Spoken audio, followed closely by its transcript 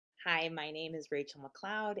Hi, my name is Rachel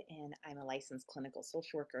McLeod, and I'm a licensed clinical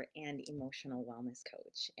social worker and emotional wellness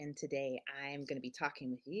coach. And today I'm going to be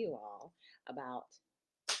talking with you all about,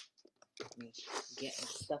 let me get my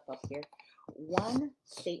stuff up here, one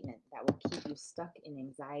statement that will keep you stuck in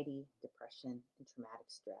anxiety, depression, and traumatic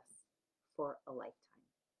stress for a lifetime.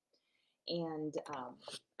 And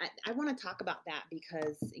I want to talk about that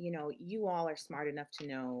because, you all are smart enough to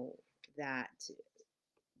know that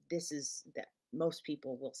that most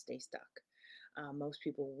people will stay stuck. Most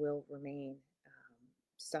people will remain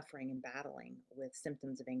suffering and battling with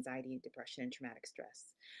symptoms of anxiety, depression, and traumatic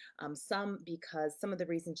stress. Some of the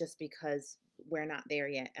reasons just because we're not there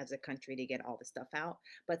yet as a country to get all the stuff out,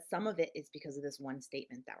 but some of it is because of this one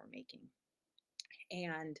statement that we're making.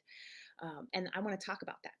 And I want to talk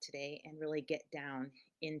about that today and really get down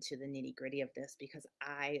into the nitty gritty of this because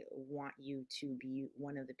I want you to be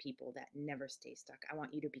one of the people that never stay stuck. I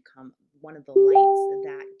want you to become one of the lights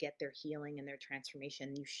that get their healing and their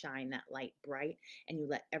transformation. You shine that light bright and you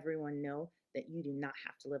let everyone know that you do not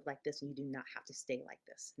have to live like this and you do not have to stay like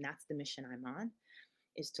this. And that's the mission I'm on,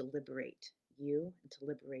 is to liberate you and to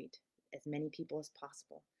liberate as many people as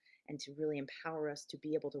possible and to really empower us to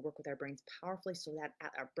be able to work with our brains powerfully so that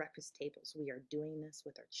at our breakfast tables we are doing this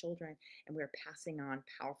with our children and we're passing on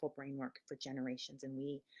powerful brain work for generations. And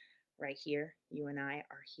we right here, you and I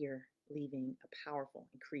are here leaving a powerful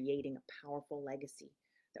and creating a powerful legacy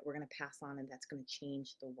that we're going to pass on and that's going to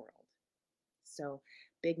change the world. So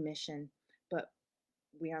big mission, but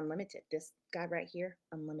we are unlimited. This guy right here,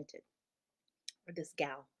 unlimited. Or this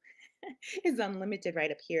gal, is unlimited right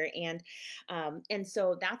up here. And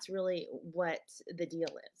so that's really what the deal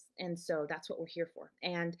is. And so that's what we're here for.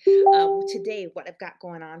 And today, what I've got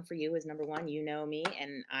going on for you is, number one, you know me,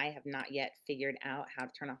 and I have not yet figured out how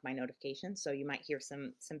to turn off my notifications. So you might hear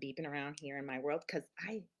some beeping around here in my world because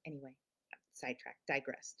anyway, sidetracked,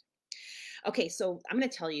 digressed. Okay, so I'm going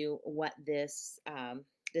to tell you what this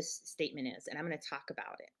statement is, and I'm going to talk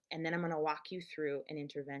about it, and then I'm going to walk you through an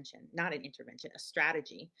intervention, not an intervention, a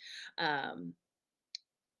strategy, um,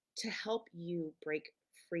 to help you break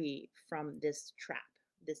free from this trap,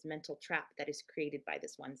 this mental trap that is created by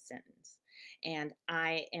this one sentence. And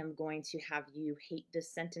I am going to have you hate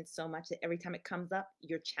this sentence so much that every time it comes up,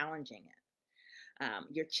 you're challenging it.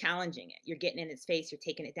 You're challenging it. You're getting in its face. You're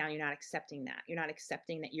taking it down. You're not accepting that. You're not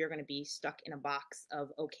accepting that you're going to be stuck in a box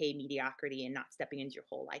of okay mediocrity and not stepping into your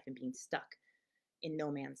whole life and being stuck in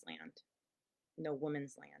no man's land, no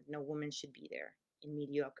woman's land. No woman should be there in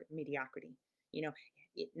mediocrity. You know,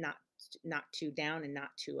 not too down and not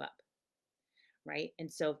too up, right?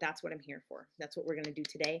 And so that's what I'm here for. That's what we're going to do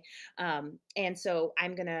today. And so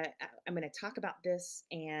I'm gonna talk about this,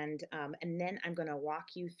 and then I'm going to walk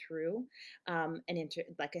you through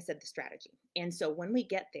like I said, the strategy. And so when we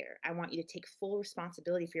get there, I want you to take full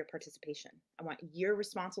responsibility for your participation. You're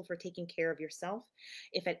responsible for taking care of yourself.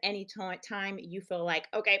 If at any time you feel like,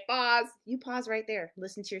 okay, pause, you pause right there.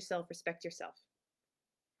 Listen to yourself. Respect yourself.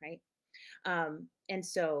 Right. And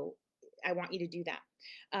so I want you to do that.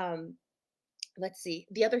 Um, let's see.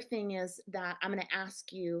 The other thing is that I'm going to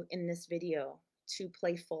ask you in this video to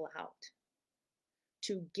play full out,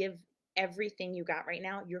 to give everything you got right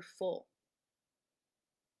now. You're full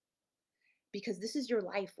because this is your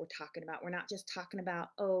life we're talking about. We're not just talking about,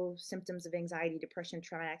 oh, symptoms of anxiety, depression,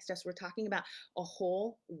 traumatic stress. We're talking about a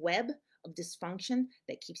whole web of dysfunction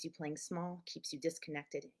that keeps you playing small, keeps you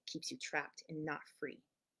disconnected, keeps you trapped and not free.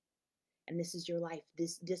 And this is your life.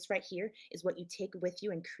 This right here is what you take with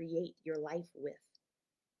you and create your life with.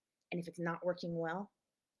 And if it's not working well,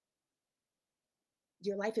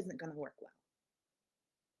 your life isn't going to work well.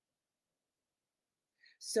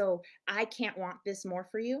 So I can't want this more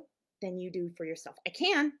for you than you do for yourself. I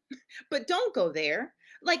can, but don't go there.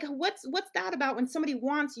 Like what's that about when somebody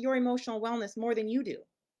wants your emotional wellness more than you do?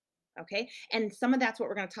 Okay? And some of that's what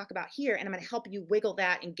we're going to talk about here, and I'm going to help you wiggle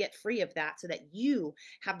that and get free of that so that you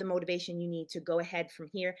have the motivation you need to go ahead from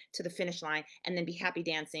here to the finish line and then be happy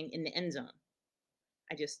dancing in the end zone.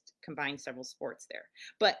 I just combined several sports there.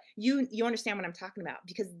 But you understand what I'm talking about,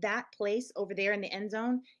 because that place over there in the end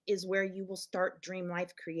zone is where you will start dream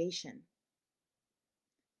life creation.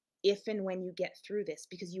 If and when you get through this,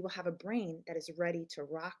 because you will have a brain that is ready to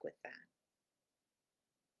rock with that.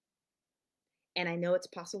 And I know it's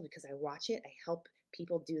possible because I watch it. I help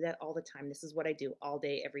people do that all the time. This is what I do all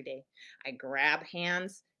day, every day. I grab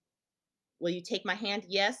hands. Will you take my hand?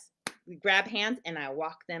 Yes. We grab hands and I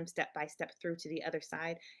walk them step by step through to the other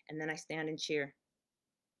side. And then I stand and cheer.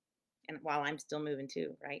 And while I'm still moving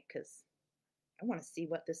too, right? Because I want to see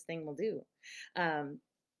what this thing will do. Um,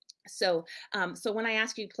 so when I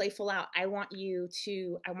ask you to play full out, I want you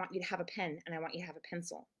to have a pen and I want you to have a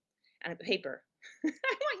pencil. and a paper. I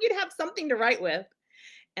want you to have something to write with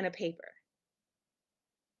and a paper.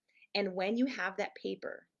 And when you have that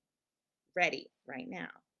paper ready right now,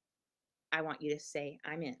 I want you to say,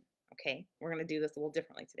 I'm in. Okay. We're going to do this a little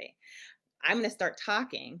differently today. I'm going to start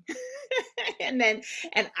talking and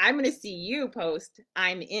I'm going to see you post,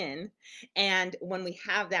 I'm in. And when we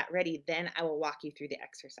have that ready, then I will walk you through the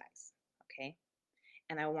exercise. Okay.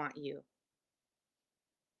 And I want you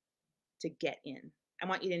to get in. I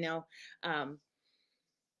want you to know, um,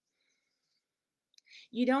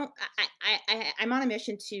 you don't, I'm on a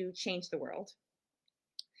mission to change the world.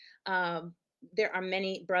 Um, there are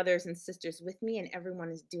many brothers and sisters with me, and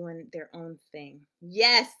everyone is doing their own thing.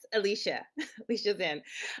 Yes, Alicia. Alicia's in.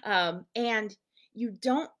 And you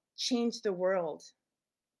don't change the world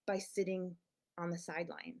by sitting on the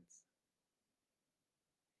sidelines.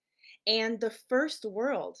 And the first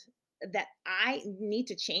world that I need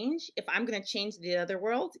to change, if I'm going to change the other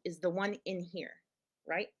world, is the one in here,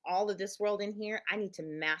 right? All of this world in here, I need to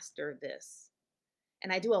master this.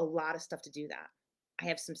 And I do a lot of stuff to do that. I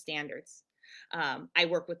have some standards. I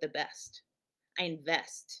work with the best. I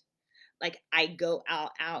invest. Like I go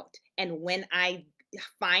out. And when I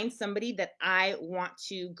find somebody that I want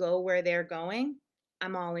to go where they're going,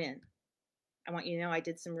 I'm all in. I want you to know I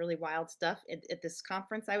did some really wild stuff at this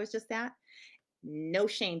conference I was just at. No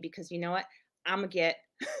shame, because you know what? I'm going to get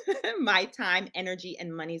my time, energy,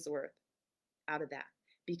 and money's worth out of that.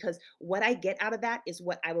 Because what I get out of that is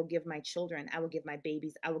what I will give my children. I will give my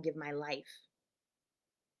babies. I will give my life.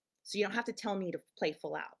 So you don't have to tell me to play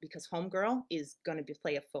full out, because homegirl is going to be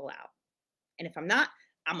play a full out. And if I'm not,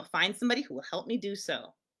 I'm going to find somebody who will help me do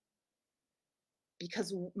so.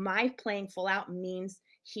 Because my playing full out means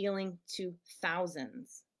healing to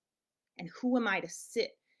thousands. And who am I to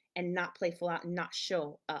sit and not play full out and not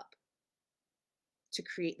show up to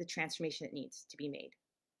create the transformation that needs to be made?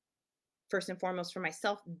 First and foremost for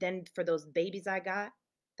myself, then for those babies I got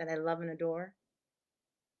that I love and adore,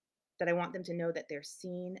 that I want them to know that they're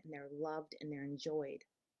seen and they're loved and they're enjoyed.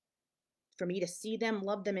 For me to see them,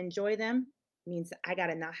 love them, enjoy them means that I got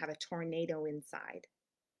to not have a tornado inside.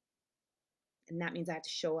 And that means I have to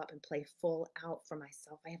show up and play full out for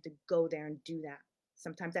myself. I have to go there and do that.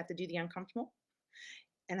 Sometimes I have to do the uncomfortable,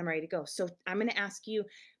 and I'm ready to go. So I'm going to ask you,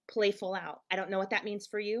 play full out. I don't know what that means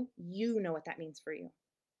for you. You know what that means for you.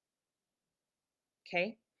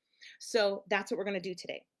 Okay. So that's what we're going to do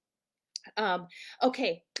today.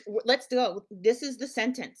 Okay, let's go. This is the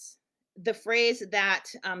sentence, the phrase that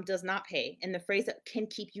does not pay, and the phrase that can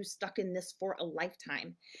keep you stuck in this for a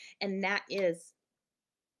lifetime. And that is,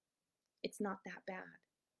 it's not that bad.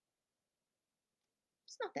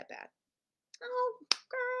 It's not that bad. Oh,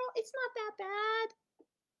 girl, it's not that bad.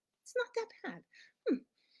 It's not that bad.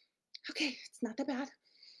 Okay, it's not that bad.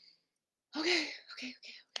 Okay.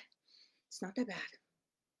 It's not that bad.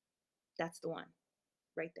 That's the one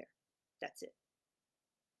right there. That's it.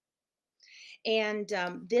 And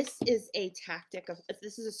this is a tactic of,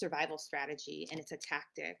 this is a survival strategy, and it's a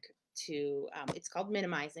tactic to, it's called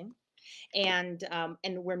minimizing, and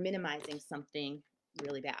we're minimizing something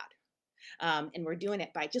really bad. And we're doing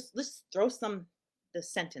it by just, let's throw the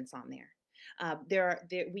sentence on there.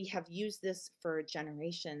 We have used this for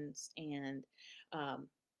generations, and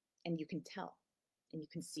you can tell, and you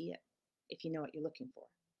can see it if you know what you're looking for.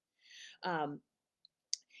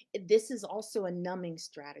 This is also a numbing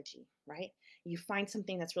strategy, right? You find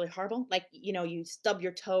something that's really horrible, like, you stub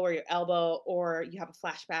your toe or your elbow, or you have a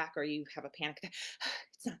flashback, or you have a panic attack.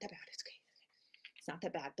 It's not that bad. It's okay. It's not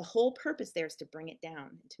that bad. The whole purpose there is to bring it down,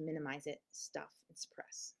 and to minimize it, stuff, and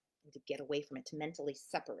suppress, and to get away from it, to mentally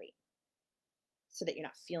separate, so that you're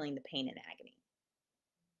not feeling the pain and agony,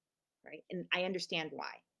 right? And I understand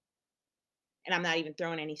why. And I'm not even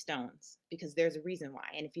throwing any stones, because there's a reason why.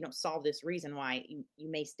 And if you don't solve this reason why,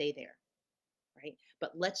 you may stay there, right?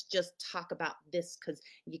 But let's just talk about this, because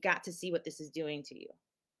you got to see what this is doing to you.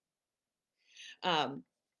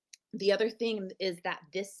 The other thing is that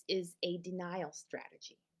this is a denial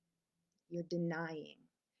strategy. You're denying.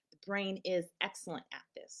 The brain is excellent at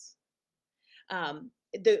this.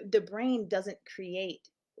 The brain doesn't create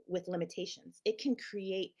with limitations. It can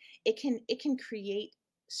create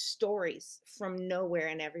stories from nowhere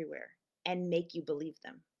and everywhere and make you believe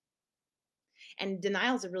them. And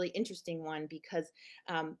denial is a really interesting one, because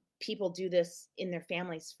people do this in their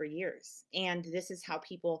families for years. And this is how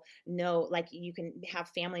people know, like, you can have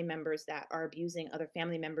family members that are abusing other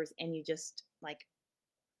family members, and you just like,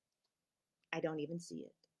 I don't even see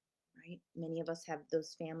it, right? Many of us have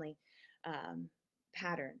those family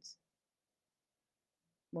patterns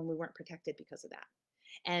when we weren't protected because of that.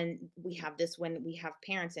 And we have this when we have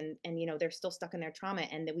parents and they're still stuck in their trauma,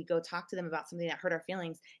 and then we go talk to them about something that hurt our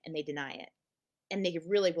feelings and they deny it. And they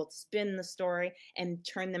really will spin the story and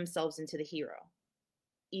turn themselves into the hero,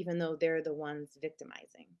 even though they're the ones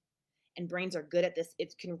victimizing. And brains are good at this.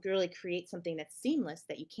 It can really create something that's seamless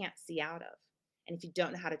that you can't see out of. And if you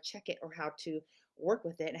don't know how to check it or how to work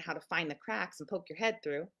with it and how to find the cracks and poke your head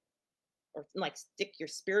through, or like stick your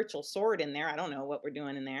spiritual sword in there, I don't know what we're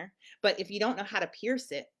doing in there. But if you don't know how to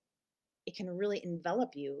pierce it, it can really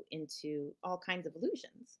envelop you into all kinds of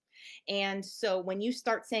illusions. And so when you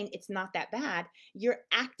start saying it's not that bad, you're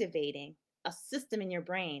activating a system in your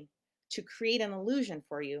brain to create an illusion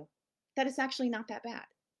for you that it's actually not that bad.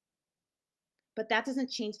 But that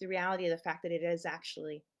doesn't change the reality of the fact that it is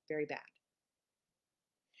actually very bad.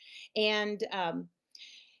 And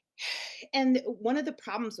and one of the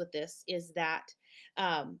problems with this is that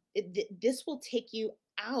this will take you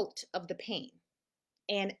out of the pain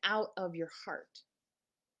and out of your heart,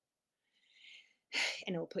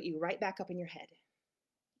 and it will put you right back up in your head.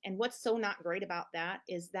 And what's so not great about that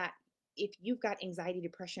is that if you've got anxiety,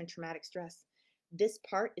 depression, traumatic stress, this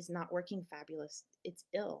part is not working fabulous. It's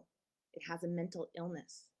ill. It has a mental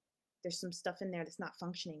illness. There's some stuff in there that's not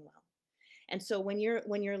functioning well. And so when you're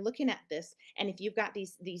looking at this, and if you've got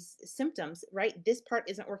these symptoms, right, this part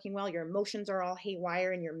isn't working well, your emotions are all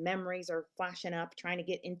haywire and your memories are flashing up, trying to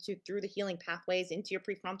get into through the healing pathways, into your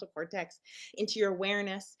prefrontal cortex, into your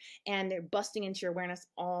awareness, and they're busting into your awareness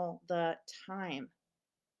all the time.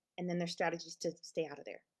 And then there's strategies to stay out of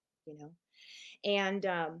there, you know.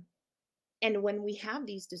 And when we have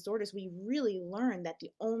these disorders, we really learn that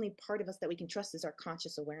the only part of us that we can trust is our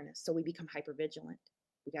conscious awareness. So we become hyper vigilant.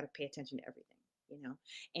 We got to pay attention to everything, you know.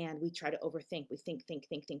 And we try to overthink. We think,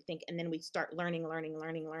 and then we start learning.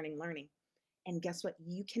 And guess what?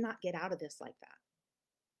 You cannot get out of this like that.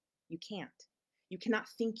 You can't. You cannot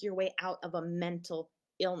think your way out of a mental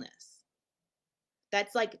illness.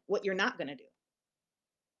 That's like what you're not going to do.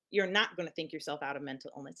 You're not going to think yourself out of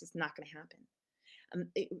mental illness. It's not going to happen.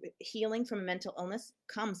 Healing from a mental illness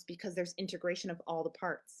comes because there's integration of all the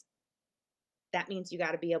parts. That means you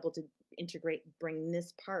got to be able to integrate, bring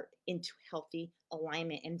this part into healthy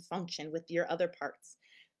alignment and function with your other parts.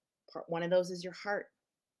 One of those is your heart.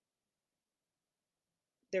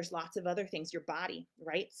 There's lots of other things, your body,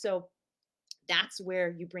 right? So that's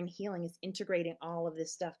where you bring healing, is integrating all of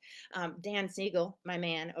this stuff. Dan Siegel, my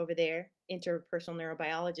man over there, interpersonal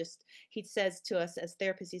neurobiologist, he says to us as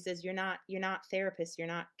therapists, he says, you're not therapists, you're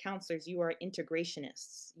not counselors, you are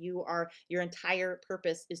integrationists. Your entire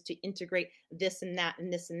purpose is to integrate this and that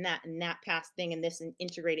and this and that and that past thing and this, and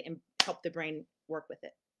integrate it and help the brain work with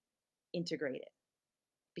it, integrate it.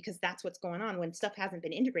 Because that's what's going on when stuff hasn't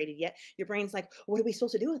been integrated yet. Your brain's like, what are we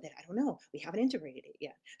supposed to do with it? I don't know. We haven't integrated it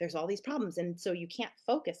yet. There's all these problems. And so you can't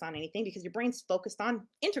focus on anything because your brain's focused on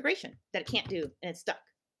integration that it can't do, and it's stuck.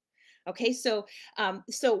 Okay, so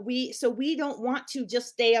we don't want to just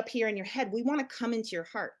stay up here in your head. We want to come into your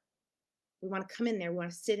heart. We want to come in there. We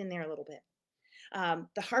want to sit in there a little bit.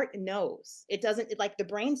 The heart knows. It doesn't, like, the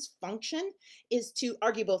brain's function is to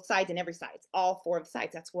argue both sides and every sides, all four of the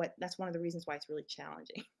sides. That's one of the reasons why it's really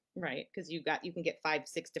challenging, right? Because you can get 5,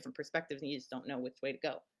 6 different perspectives and you just don't know which way to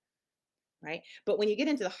go, right? But when you get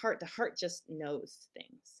into the heart just knows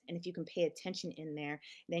things. And if you can pay attention in there,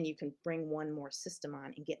 then you can bring one more system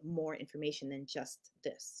on and get more information than just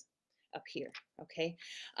this up here, okay?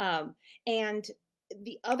 And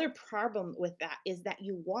the other problem with that is that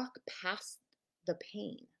you walk past the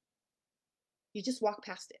pain. You just walk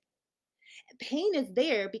past it. Pain is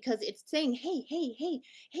there because it's saying, hey,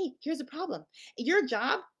 here's a problem. Your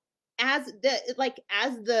job as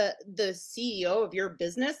the CEO of your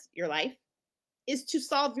business, your life, is to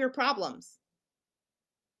solve your problems.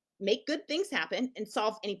 Make good things happen and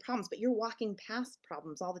solve any problems, but you're walking past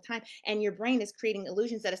problems all the time, and your brain is creating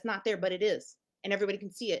illusions that it's not there, but it is. And everybody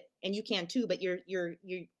can see it, and you can too, but your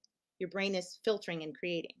brain is filtering and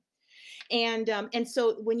creating. And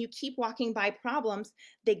so when you keep walking by problems,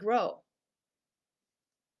 they grow,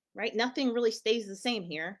 right? Nothing really stays the same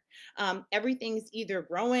here. Everything's either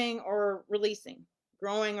growing or releasing.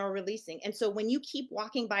 And so when you keep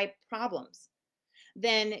walking by problems,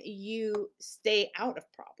 then you stay out of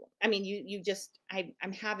problem. I mean,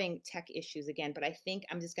 I'm having tech issues again, but I think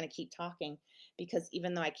I'm just going to keep talking, because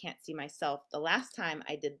even though I can't see myself, the last time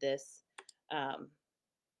I did this, I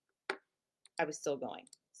was still going.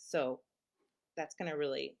 So that's going to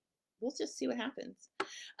really, we'll just see what happens.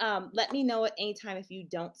 Let me know at any time if you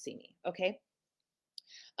don't see me, okay?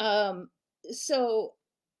 So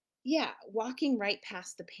yeah, walking right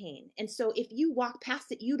past the pain. And so if you walk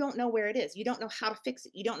past it, you don't know where it is. You don't know how to fix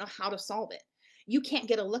it. You don't know how to solve it. you can't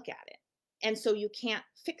get a look at it. And so you can't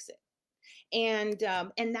fix it.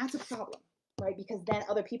 And that's a problem, right? Because then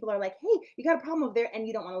other people are like, hey, you got a problem over there, and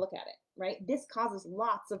you don't want to look at it, right? This causes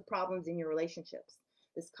lots of problems in your relationships.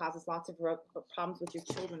 This causes lots of problems with your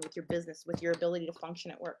children, with your business, with your ability to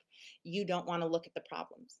function at work. You don't want to look at the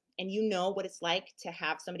problems, and you know what it's like to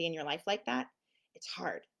have somebody in your life like that. It's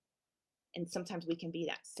hard, and sometimes we can be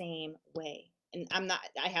that same way. And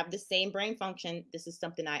I have the same brain function. This is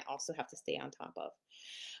something I also have to stay on top of.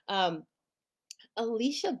 um,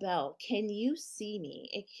 Alicia Bell, can you see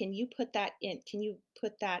me? Can you put that in? Can you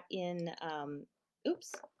put that in?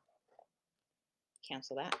 Oops,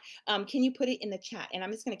 cancel that. Can you put it in the chat? And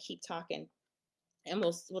I'm just going to keep talking, and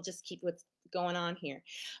we'll just keep what's going on here.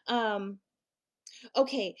 Um,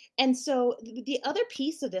 okay, and so the other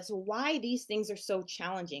piece of this, why these things are so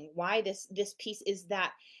challenging, why this piece is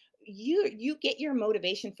that you get your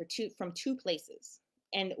motivation from two places,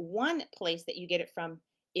 and one place that you get it from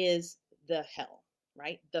is the hell,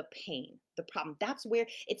 right? The pain, the problem. That's where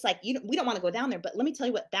it's like we don't want to go down there, but let me tell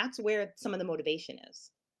you what, that's where some of the motivation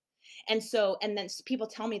is. And then people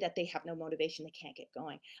tell me that they have no motivation, they can't get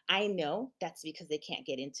going. I know that's because they can't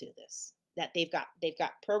get into this, that they've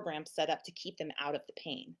got programs set up to keep them out of the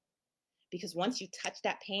pain. Because once you touch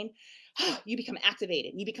that pain, you become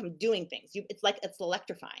activated, you become doing things. It's like it's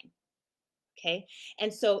electrifying. Okay.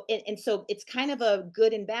 And so it's kind of a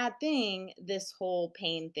good and bad thing, this whole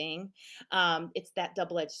pain thing. It's that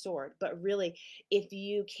double-edged sword. But really, if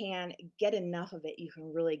you can get enough of it, you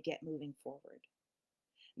can really get moving forward.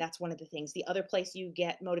 That's one of the things. The other place you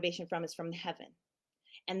get motivation from is from heaven.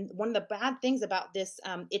 And one of the bad things about this,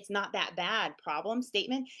 it's not that bad problem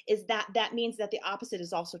statement, is that that means that the opposite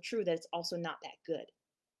is also true, that it's also not that good.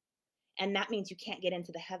 And that means you can't get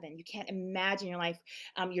into the heaven. You can't imagine your life,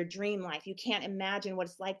 your dream life. You can't imagine what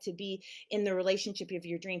it's like to be in the relationship of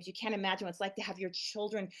your dreams. You can't imagine what it's like to have your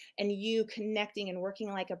children and you connecting and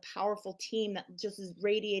working like a powerful team that just is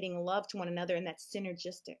radiating love to one another, and that's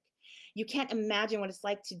synergistic. You can't imagine what it's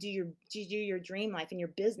like to do your dream life and your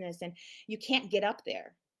business, and you can't get up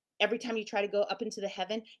there. Every time you try to go up into the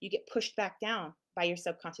heaven, you get pushed back down by your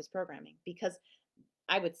subconscious programming, because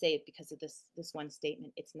I would say it because of this one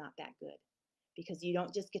statement. It's not that good, because you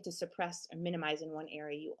don't just get to suppress or minimize in one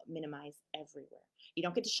area, you minimize everywhere. You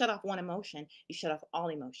don't get to shut off one emotion, you shut off all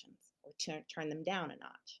emotions, or turn them down a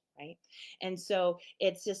notch, right? And so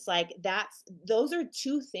it's just like those are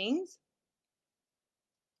two things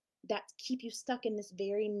that keep you stuck in this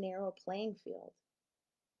very narrow playing field,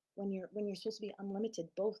 when you're supposed to be unlimited,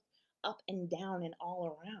 both up and down and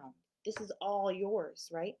all around. This is all yours,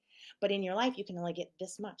 right? But in your life, you can only get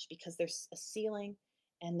this much because there's a ceiling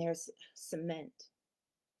and there's cement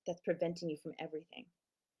that's preventing you from everything.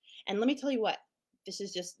 And let me tell you what, this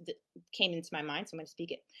is just came into my mind, so I'm going to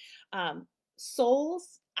speak it.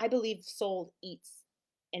 Souls, I believe soul eats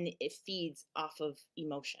and it feeds off of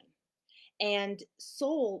emotion. And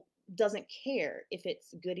soul doesn't care if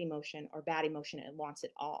it's good emotion or bad emotion. It wants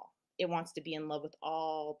it all. It wants to be in love with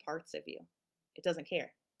all parts of you. It doesn't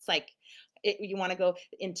care. It's like you want to go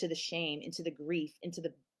into the shame, into the grief, into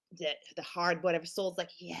the hard whatever. Soul's like,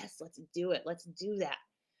 yes, let's do it. Let's do that.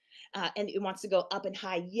 And it wants to go up and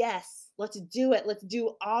high. Yes, let's do it. Let's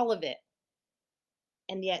do all of it.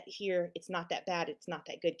 And yet here, it's not that bad, it's not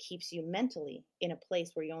that good, keeps you mentally in a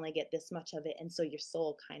place where you only get this much of it. And so your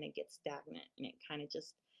soul kind of gets stagnant, and it kind of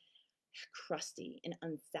just crusty and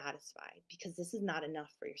unsatisfied, because this is not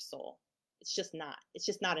enough for your soul. It's just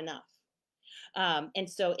not enough. And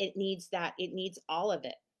so it needs all of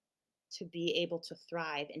it to be able to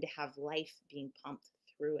thrive and to have life being pumped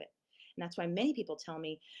through it. And that's why many people tell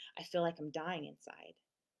me, I feel like I'm dying inside.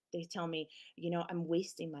 They tell me, I'm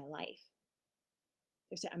wasting my life.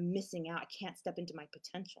 They say, I'm missing out. I can't step into my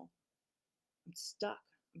potential. I'm stuck.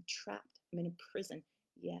 I'm trapped. I'm in a prison.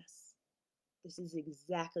 Yes, this is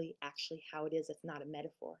exactly actually how it is. It's not a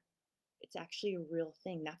metaphor. It's actually a real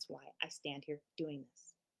thing. That's why I stand here doing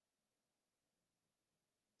this.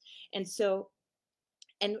 And so,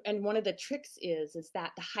 and one of the tricks is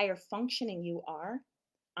that the higher functioning you are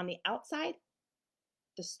on the outside,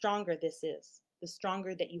 the stronger this is. The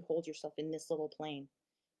stronger that you hold yourself in this little plane.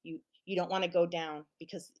 You don't want to go down,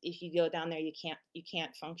 because if you go down there, you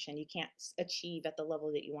can't function. You can't achieve at the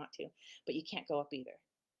level that you want to, but you can't go up either.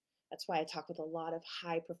 That's why I talk with a lot of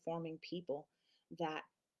high performing people that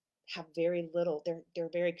have very little. They're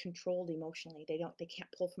very controlled emotionally. They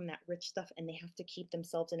can't pull from that rich stuff, and they have to keep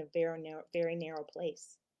themselves in a very narrow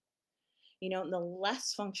place. The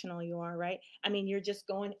less functional you are, right? I mean, you're just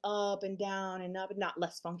going up and down and up, not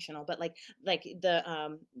less functional, but like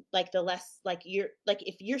the less, like you're like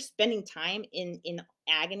if you're spending time in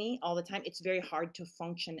agony all the time, it's very hard to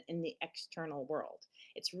function in the external world.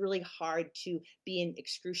 It's really hard to be in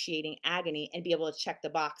excruciating agony and be able to check the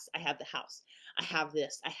box. I have the house, I have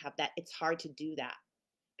this, I have that. It's hard to do that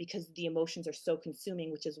because the emotions are so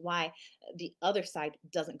consuming, which is why the other side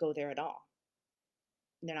doesn't go there at all.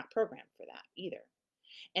 They're not programmed for that either.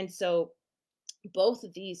 And so both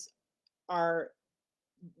of these are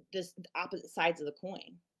this opposite sides of the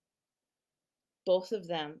coin. Both of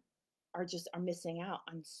them are missing out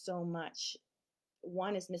on so much.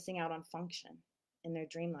 One is missing out on function in their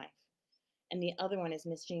dream life, and the other one is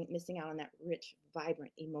missing out on that rich,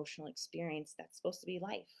 vibrant emotional experience that's supposed to be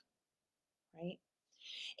life, right?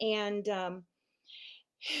 And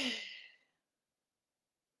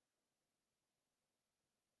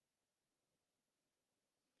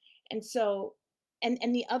and so and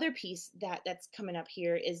the other piece that's coming up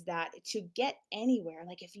here is that to get anywhere,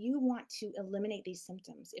 like if you want to eliminate these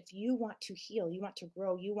symptoms, if you want to heal, you want to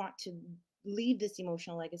grow, you want to leave this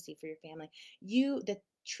emotional legacy for your family, the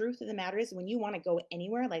truth of the matter is when you want to go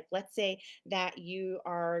anywhere, like let's say that you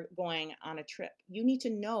are going on a trip, you need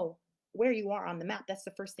to know where you are on the map. That's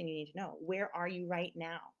the first thing you need to know. Where are you right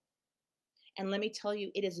now? And let me tell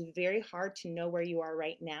you, it is very hard to know where you are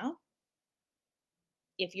right now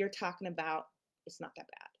if you're talking about it's not that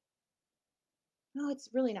bad. No, it's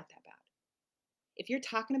really not that bad. If you're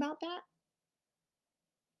talking about that,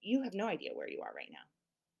 you have no idea where you are right now.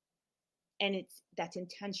 And that's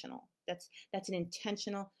intentional. That's an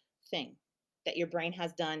intentional thing that your brain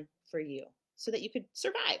has done for you so that you could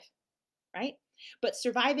survive, right? But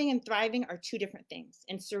surviving and thriving are two different things.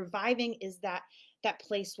 And surviving is that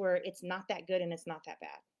place where it's not that good and it's not that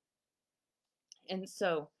bad. And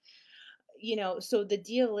so so the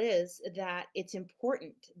deal is that it's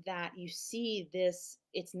important that you see this,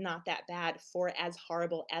 it's not that bad for as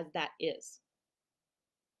horrible as that is,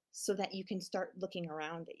 so that you can start looking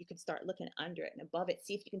around it. You can start looking under it and above it.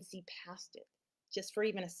 See if you can see past it just for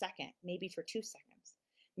even a second, maybe for 2 seconds.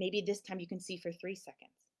 Maybe this time you can see for 3 seconds.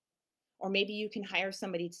 Or maybe you can hire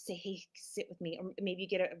somebody to say, hey, sit with me. Or maybe you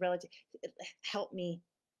get a relative, help me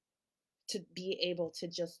to be able to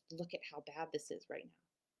just look at how bad this is right now.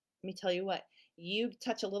 Let me tell you what, you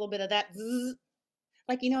touch a little bit of that zzz,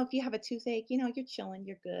 like, if you have a toothache, you're chilling,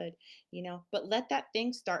 you're good, but let that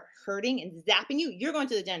thing start hurting and zapping you. You're going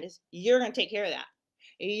to the dentist. You're going to take care of that.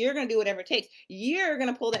 You're going to do whatever it takes. You're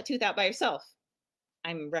going to pull that tooth out by yourself.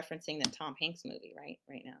 I'm referencing the Tom Hanks movie, right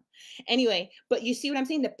now. Anyway, but you see what I'm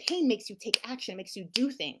saying? The pain makes you take action, makes you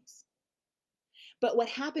do things. But what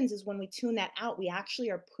happens is when we tune that out, we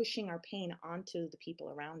actually are pushing our pain onto the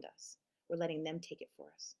people around us. We're letting them take it for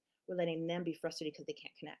us. We're letting them be frustrated because they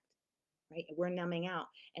can't connect, right? We're numbing out.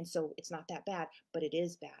 And so it's not that bad, but it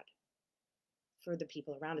is bad for the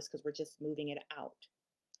people around us because we're just moving it out.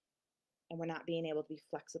 And we're not being able to be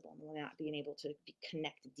flexible. And we're not being able to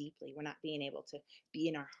connect deeply. We're not being able to be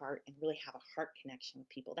in our heart and really have a heart connection with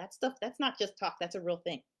people. That stuff, that's not just talk, that's a real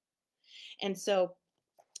thing. And so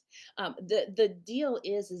the deal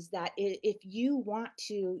is that if you want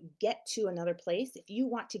to get to another place, if you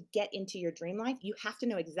want to get into your dream life, you have to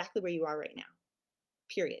know exactly where you are right now,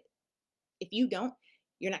 period. If you don't,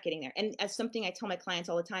 you're not getting there. And as something I tell my clients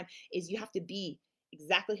all the time is you have to be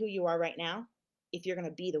exactly who you are right now if you're going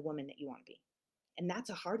to be the woman that you want to be. And that's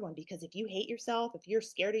a hard one because if you hate yourself, if you're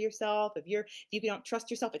scared of yourself, if you don't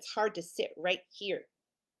trust yourself, it's hard to sit right here.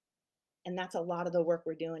 And that's a lot of the work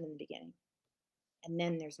we're doing in the beginning. And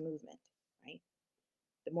then there's movement, right?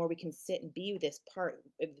 The more we can sit and be this part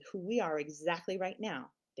of who we are exactly right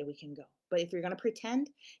now, then we can go. But if you're going to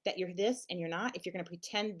pretend that you're this and you're not, if you're going to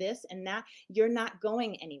pretend this and that, you're not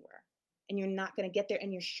going anywhere and you're not going to get there.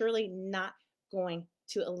 And you're surely not going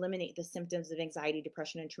to eliminate the symptoms of anxiety,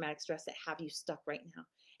 depression, and traumatic stress that have you stuck right now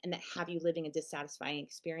and that have you living a dissatisfying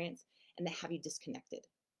experience and that have you disconnected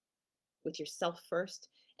with yourself first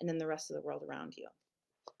and then the rest of the world around you.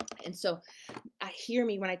 And so hear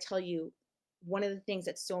me when I tell you, one of the things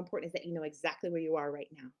that's so important is that you know exactly where you are right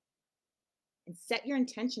now and set your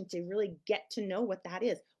intention to really get to know what that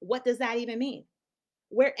is. What does that even mean?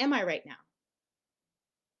 Where am I right now?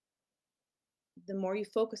 The more you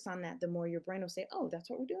focus on that, the more your brain will say, oh, that's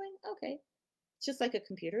what we're doing. Okay. It's just like a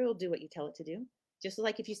computer. It'll do what you tell it to do. Just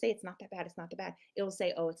like if you say it's not that bad, it's not that bad. It'll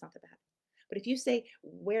say, oh, it's not that bad. But if you say,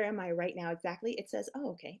 where am I right now exactly? It says,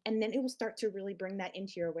 oh, okay. And then it will start to really bring that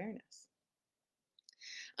into your awareness.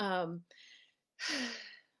 Um,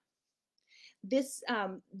 this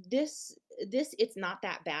it's not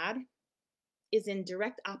that bad is in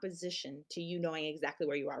direct opposition to you knowing exactly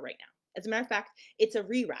where you are right now. As a matter of fact, it's a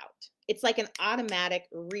reroute. It's like an automatic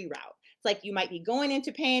reroute. It's like you might be going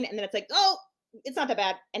into pain and then it's like, oh, it's not that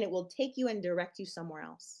bad. And it will take you and direct you somewhere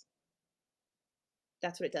else.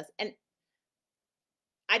 That's what it does. And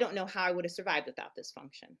I don't know how I would have survived without this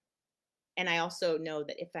function. And I also know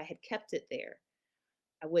that if I had kept it there,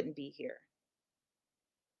 I wouldn't be here.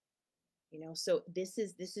 So this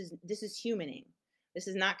is humaning. This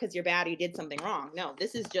is not because you're bad or you did something wrong. No,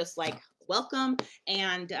 this is just like welcome,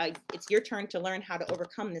 and it's your turn to learn how to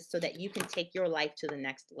overcome this so that you can take your life to the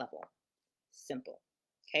next level. Simple.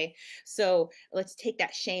 Okay, so let's take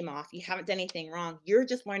that shame off. You haven't done anything wrong. You're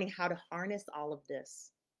just learning how to harness all of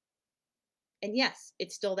this. And yes,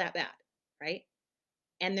 it's still that bad, right?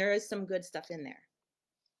 And there is some good stuff in there.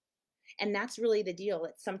 And that's really the deal.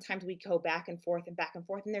 It's sometimes we go back and forth and back and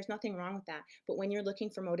forth, and there's nothing wrong with that. But when you're looking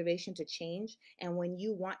for motivation to change and when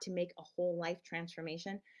you want to make a whole life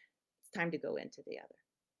transformation, it's time to go into the other,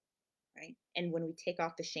 right? And when we take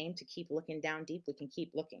off the shame to keep looking down deep, we can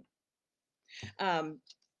keep looking. Um,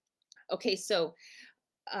 okay, so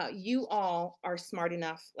you all are smart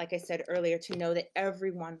enough, like I said earlier, to know that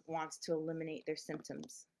everyone wants to eliminate their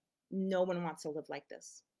symptoms. No one wants to live like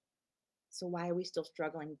this. So why are we still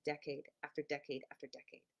struggling decade after decade after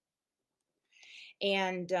decade?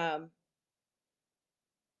 And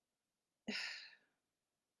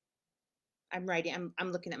I'm writing.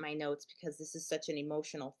 I'm looking at my notes because this is such an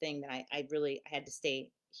emotional thing that I really I had to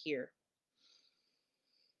stay here.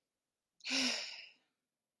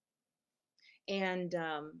 And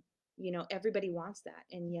everybody wants that,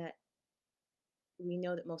 and yet we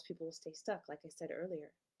know that most people will stay stuck, like I said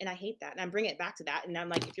earlier. And I hate that. And I'm bringing it back to that. And I'm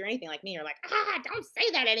like, if you're anything like me, you're like, don't say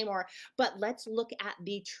that anymore. But let's look at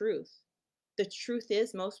the truth. The truth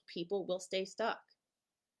is, most people will stay stuck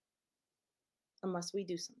unless we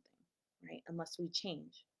do something, right? Unless we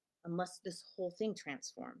change, unless this whole thing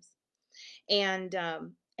transforms. And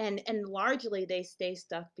largely they stay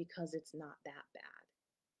stuck because it's not that bad.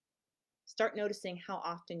 Start noticing how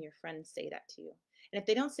often your friends say that to you. And if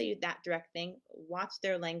they don't say that direct thing, watch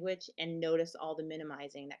their language and notice all the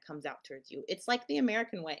minimizing that comes out towards you. It's like the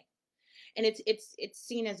American way. And it's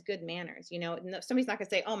seen as good manners. Somebody's not gonna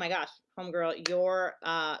say, oh my gosh, homegirl, your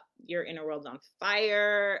inner world's on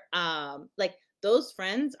fire. Like those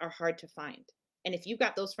friends are hard to find. And if you've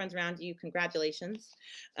got those friends around you, congratulations.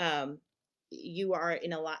 You are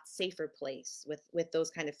in a lot safer place with those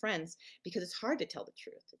kind of friends, because it's hard to tell the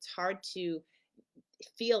truth. It's hard to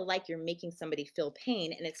feel like you're making somebody feel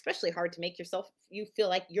pain, and it's especially hard to make you feel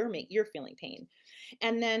like you're feeling pain.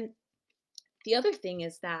 And then the other thing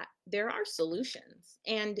is that there are solutions,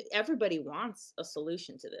 and everybody wants a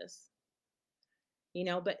solution to this,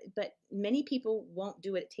 but many people won't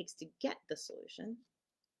do what it takes to get the solution.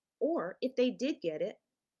 Or if they did get it,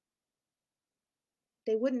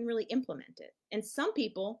 they wouldn't really implement it. And some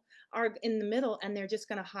people are in the middle and they're just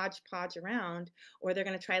going to hodgepodge around, or they're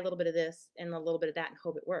going to try a little bit of this and a little bit of that and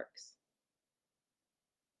hope it works.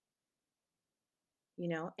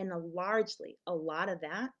 And largely a lot of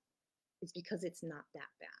that is because it's not that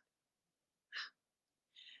bad.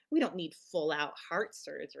 We don't need full out heart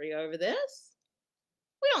surgery over this.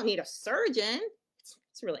 We don't need a surgeon.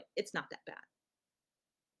 It's not that bad.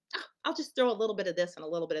 I'll just throw a little bit of this and a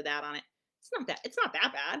little bit of that on it. It's not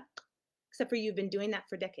that bad. Except for you've been doing that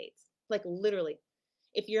for decades. Like literally,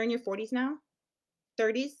 if you're in your 40s now,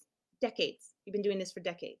 30s, decades. You've been doing this for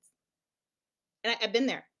decades. And I've been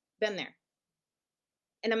there.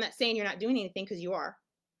 And I'm not saying you're not doing anything, because you are.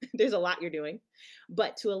 There's a lot you're doing.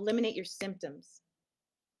 But to eliminate your symptoms,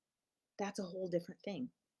 that's a whole different thing.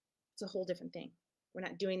 It's a whole different thing. We're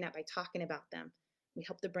not doing that by talking about them. We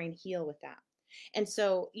help the brain heal with that. And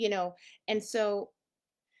so, and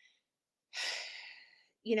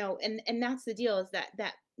that's the deal, is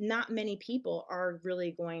that not many people are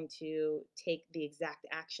really going to take the exact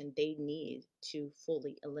action they need to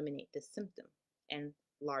fully eliminate this symptom. And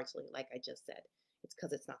largely, like I just said, it's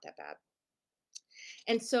because it's not that bad.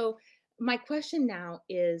 And so my question now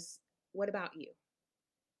is, what about you?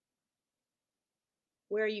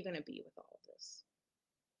 Where are you going to be with all of this?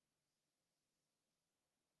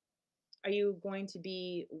 Are you going to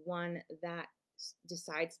be one that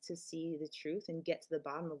decides to see the truth and get to the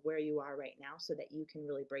bottom of where you are right now so that you can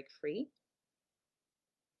really break free?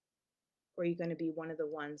 Or are you going to be one of the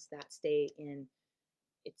ones that stay in,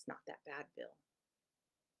 it's not that bad, Bill?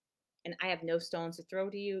 And I have no stones to throw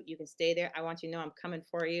to you. You can stay there. I want you to know I'm coming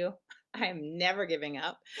for you. I am never giving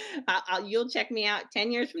up. You'll check me out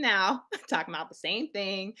 10 years from now, talking about the same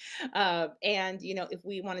thing. And, if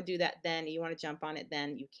we want to do that, then you want to jump on it,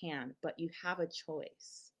 then you can. But you have a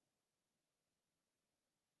choice.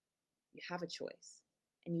 You have a choice,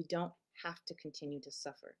 and you don't have to continue to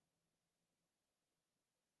suffer.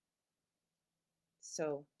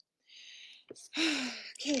 So,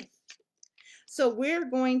 okay. So we're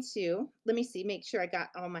going to, let me see, make sure I got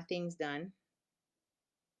all my things done.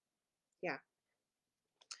 Yeah.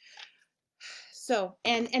 So,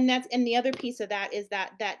 and that's, and the other piece of that is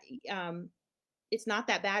um it's not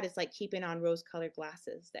that bad. It's like keeping on rose-colored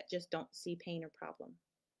glasses that just don't see pain or problem,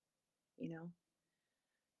 you know?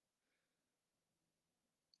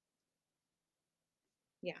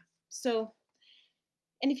 Yeah. So,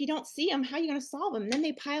 and if you don't see them, how are you going to solve them? Then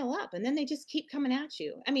they pile up and then they just keep coming at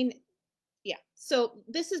you. I mean, yeah. So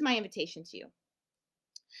this is my invitation to you.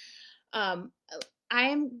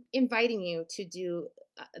 I'm inviting you to do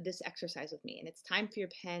this exercise with me, and it's time for your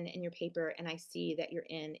pen and your paper. And I see that you're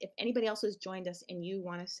in. If anybody else has joined us and you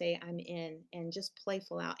want to say I'm in and just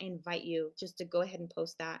playful out, I invite you just to go ahead and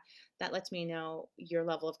post that. That lets me know your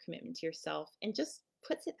level of commitment to yourself and just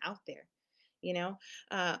puts it out there, you know.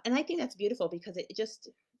 And I think that's beautiful because it just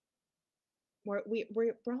we're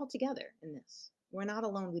all together in this. We're not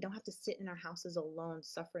alone. We don't have to sit in our houses alone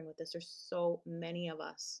suffering with this. There's so many of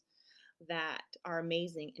us that are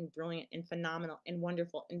amazing and brilliant and phenomenal and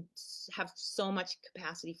wonderful and have so much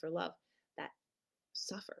capacity for love that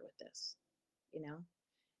suffer with this, you know?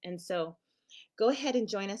 And so go ahead and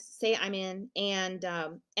join us, say I'm in. And I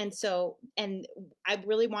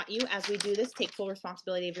really want you, as we do this, take full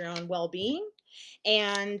responsibility of your own well-being,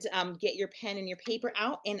 and get your pen and your paper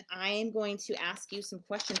out, and I am going to ask you some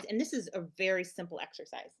questions. And this is a very simple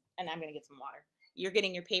exercise, and I'm going to get some water. You're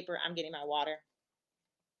getting your paper, I'm getting my water.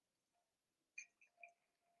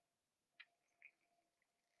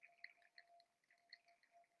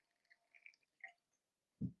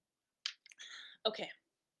 Okay.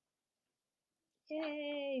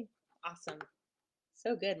 Yay. Awesome.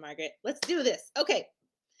 So good, Margaret. Let's do this. Okay.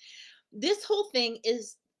 This whole thing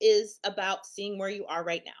is about seeing where you are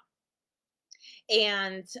right now.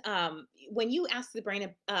 And when you ask the brain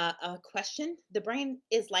a question, the brain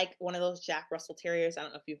is like one of those Jack Russell Terriers. I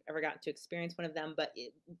don't know if you've ever gotten to experience one of them, but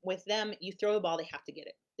with them, you throw the ball, they have to get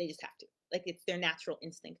it. They just have to. Like, it's their natural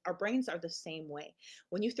instinct. Our brains are the same way.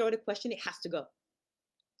 When you throw it a question, it has to go.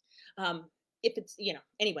 Um, if it's,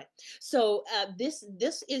 anyway. So this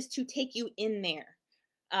is to take you in there.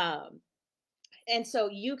 Um, and so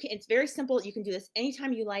it's very simple. You can do this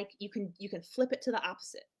anytime you like. You can flip it to the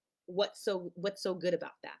opposite. What's so good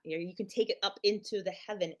about that? You can take it up into the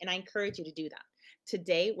heaven, and I encourage you to do that.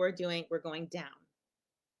 Today we're going down.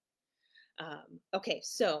 Okay,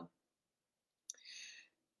 so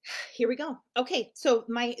here we go. Okay, so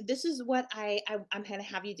this is what I'm going to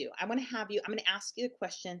have you do. I'm going to ask you a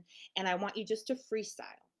question, and I want you just to freestyle,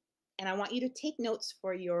 and I want you to take notes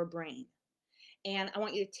for your brain. And I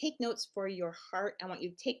want you to take notes for your heart. I want you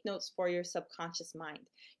to take notes for your subconscious mind.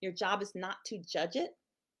 Your job is not to judge it,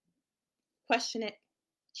 question it,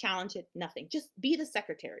 challenge it, nothing. Just be the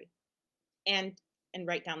secretary and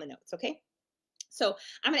write down the notes, okay? So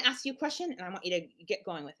I'm going to ask you a question, and I want you to get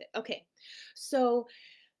going with it. Okay. So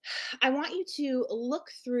I want you to look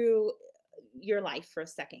through your life for a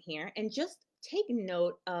second here and just take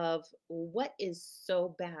note of what is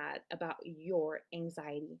so bad about your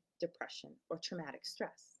anxiety, depression, or traumatic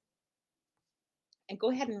stress. And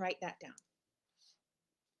go ahead and write that down.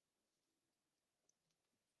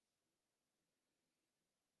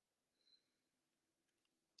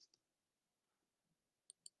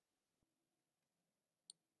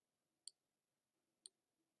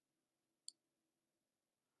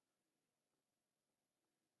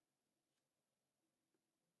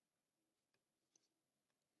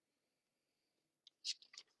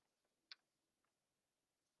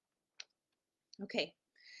 Okay.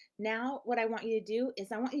 Now, what I want you to do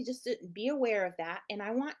is I want you just to be aware of that. And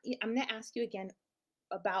I'm going to ask you again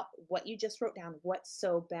about what you just wrote down. What's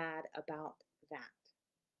so bad about that?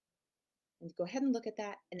 And go ahead and look at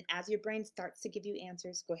that. And as your brain starts to give you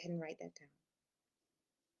answers, go ahead and write that down.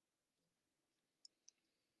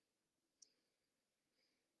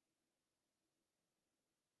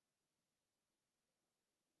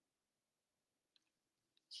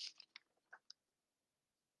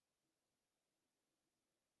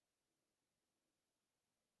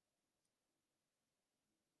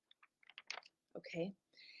 Okay.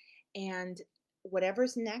 And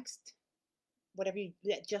whatever's next,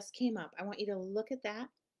 that just came up, I want you to look at that,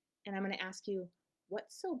 and I'm going to ask you,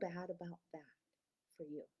 what's so bad about that for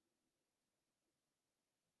you?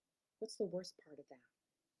 What's the worst part of that?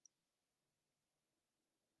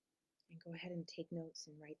 And go ahead and take notes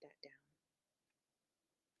and write that down.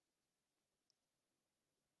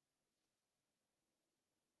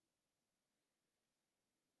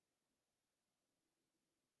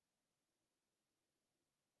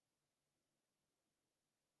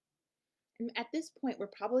 And at this point, we're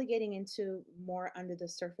probably getting into more under the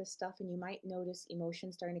surface stuff, and you might notice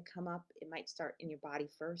emotions starting to come up. It might start in your body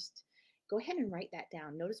first. Go ahead and write that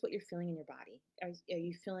down. Notice what you're feeling in your body. Are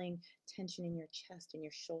you feeling tension in your chest, in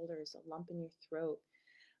your shoulders, a lump in your throat?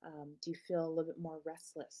 Do you feel a little bit more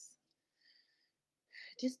restless?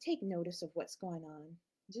 Just take notice of what's going on.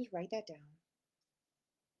 Just write that down.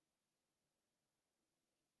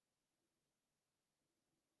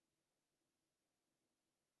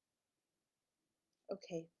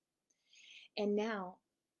 Okay. And now,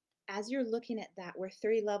 as you're looking at that, we're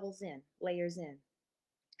 3 levels in, layers in.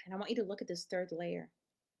 And I want you to look at this third layer.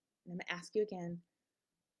 And I'm going to ask you again,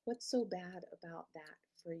 what's so bad about that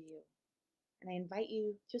for you? And I invite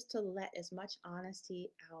you just to let as much honesty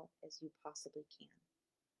out as you possibly can.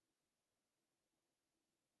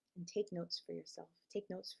 And take notes for yourself. Take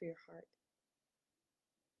notes for your heart.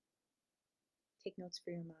 Take notes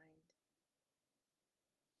for your mind.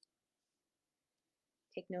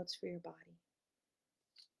 Take notes for your body.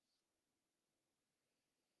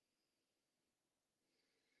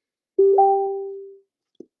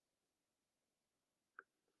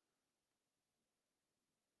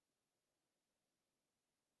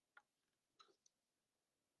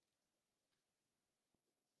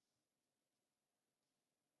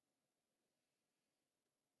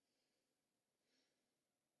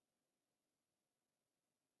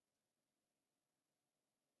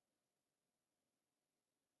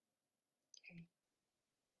 Okay.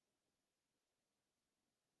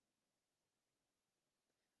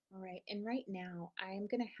 All right. And right now, I am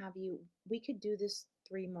going to have you, we could do this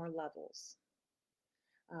 3 more levels.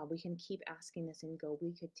 We can keep asking this and go.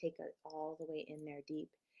 We could take it all the way in there deep.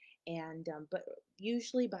 And, but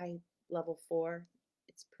usually by level 4,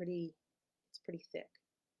 it's pretty thick.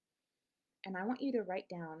 And I want you to write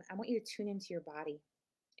down, I want you to tune into your body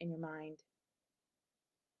and your mind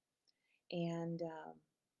and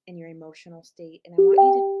your emotional state. And I want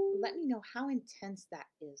you to let me know how intense that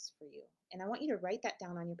is for you. And I want you to write that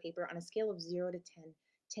down on your paper on a scale of 0 to 10,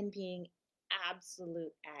 10 being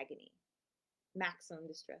absolute agony, maximum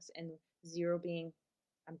distress, and 0 being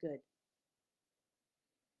I'm good.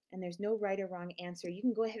 And there's no right or wrong answer. You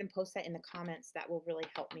can go ahead and post that in the comments. That will really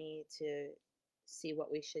help me to see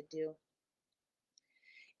what we should do.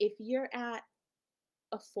 If you're at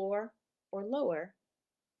a 4 or lower,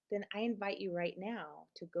 then I invite you right now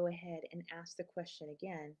to go ahead and ask the question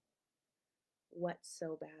again, what's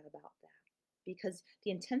so bad about that? Because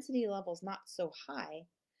the intensity level is not so high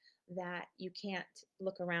that you can't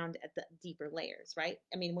look around at the deeper layers, right?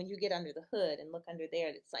 I mean, when you get under the hood and look under there,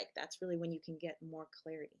 it's like that's really when you can get more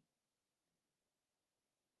clarity.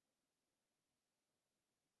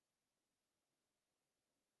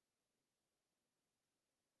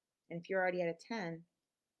 And if you're already at a 10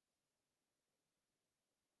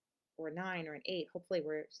 or a 9 or an 8, hopefully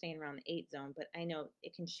we're staying around the 8 zone, but I know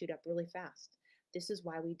it can shoot up really fast. This is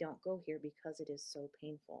why we don't go here, because it is so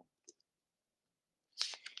painful.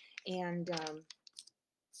 And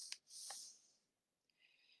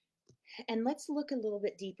let's look a little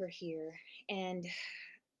bit deeper here and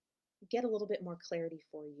get a little bit more clarity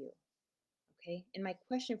for you. Okay, and my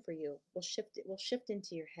question for you will shift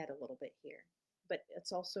into your head a little bit here, but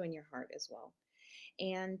it's also in your heart as well.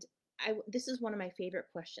 And this is one of my favorite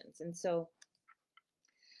questions. And so,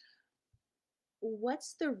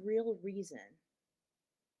 what's the real reason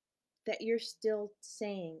that you're still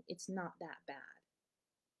saying it's not that bad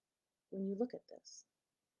when you look at this?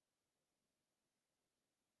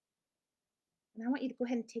 And I want you to go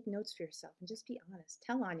ahead and take notes for yourself and just be honest.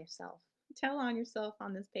 Tell on yourself. Tell on yourself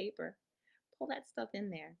on this paper. Pull that stuff in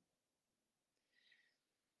there.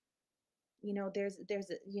 You know, there's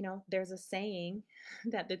a saying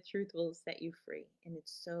that the truth will set you free, and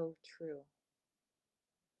it's so true.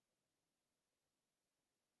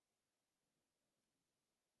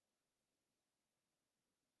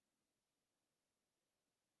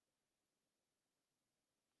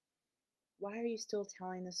 Why are you still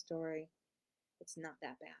telling the story? It's not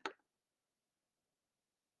that bad.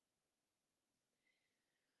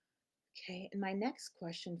 Okay, and my next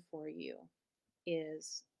question for you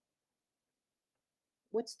is,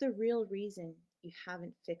 what's the real reason you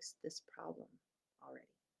haven't fixed this problem already?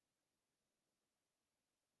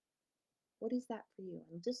 What is that for you?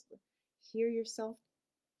 And just hear yourself,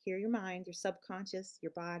 hear your mind, your subconscious,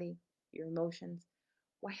 your body, your emotions.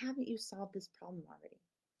 Why haven't you solved this problem already?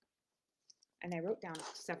 And I wrote down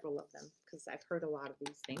several of them because I've heard a lot of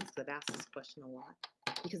these things. I've asked this question a lot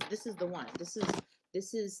because this is the one. This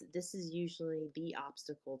is usually the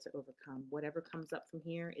obstacle to overcome. Whatever comes up from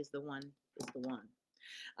here is the one. Is the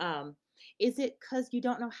one. Is it because you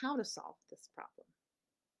don't know how to solve this problem?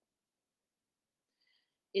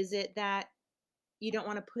 Is it that you don't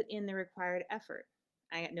want to put in the required effort?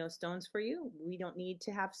 I got no stones for you. We don't need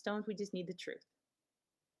to have stones. We just need the truth.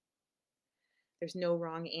 There's no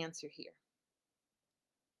wrong answer here.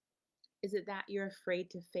 Is it that you're afraid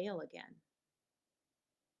to fail again?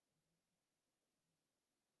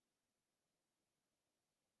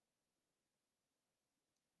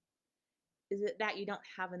 Is it that you don't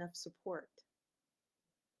have enough support?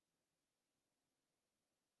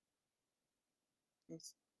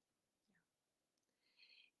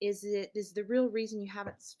 Is, is the real reason you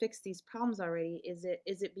haven't fixed these problems already? Is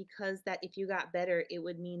it because that if you got better, it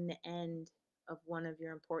would mean the end of one of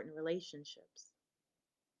your important relationships?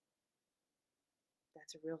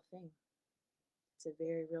 That's a real thing. It's a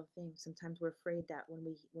very real thing. Sometimes we're afraid that when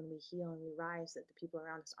we heal and we rise, that the people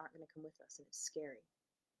around us aren't going to come with us, and it's scary.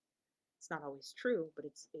 It's not always true, but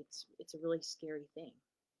it's a really scary thing,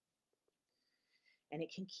 and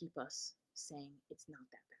it can keep us saying it's not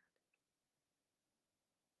that bad.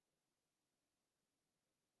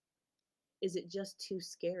 Is it just too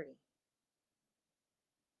scary?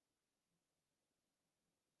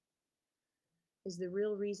 Is the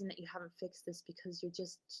real reason that you haven't fixed this because you're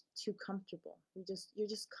just too comfortable? You're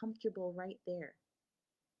just comfortable right there,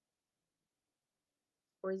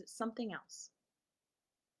 or is it something else?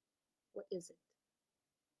 What is it?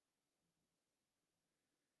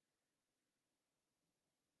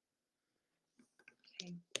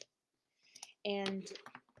 Okay. And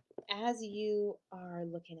as you are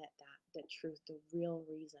looking at that, the truth, the real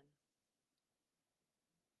reason,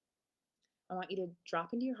 I want you to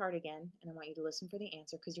drop into your heart again, and I want you to listen for the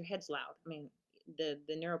answer because your head's loud. I mean, the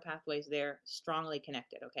neural pathways there strongly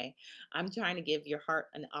connected. Okay, I'm trying to give your heart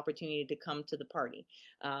an opportunity to come to the party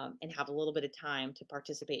and have a little bit of time to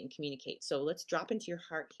participate and communicate. So let's drop into your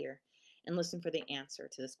heart here and listen for the answer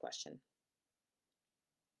to this question.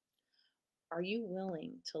 Are you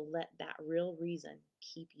willing to let that real reason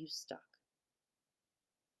keep you stuck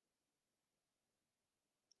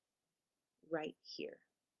right here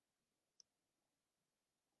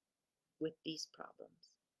with these problems?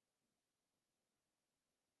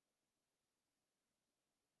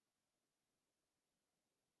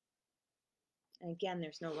 And again,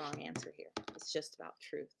 there's no wrong answer here. It's just about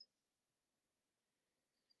truth.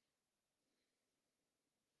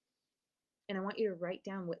 And I want you to write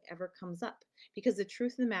down whatever comes up, because the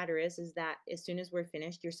truth of the matter is that as soon as we're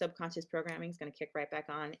finished, your subconscious programming is going to kick right back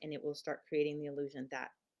on, and it will start creating the illusion that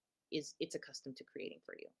is it's accustomed to creating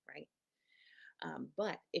for you, right?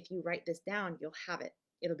 But if you write this down, you'll have it.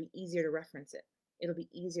 It'll be easier to reference it. It'll be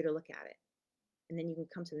easier to look at it, and then you can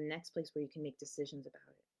come to the next place where you can make decisions about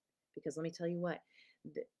it. Because let me tell you what,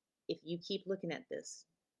 if you keep looking at this,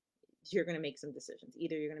 you're going to make some decisions.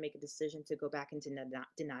 Either you're going to make a decision to go back into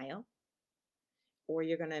denial, or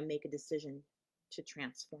you're going to make a decision to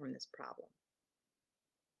transform this problem,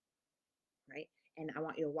 right? And I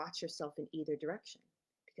want you to watch yourself in either direction,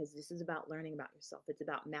 because this is about learning about yourself. It's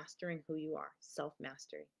about mastering who you are, self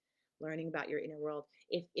mastery, learning about your inner world.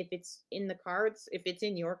 If it's in the cards, if it's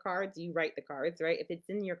in your cards, you write the cards, right? If it's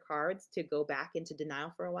in your cards to go back into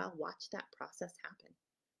denial for a while, watch that process happen.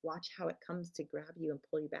 Watch how it comes to grab you and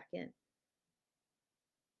pull you back in.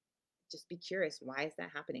 Just be curious. Why is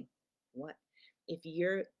that happening? What if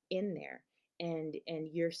you're in there and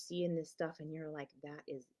you're seeing this stuff and you're like, that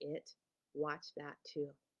is it? Watch that too,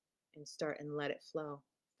 and start and let it flow.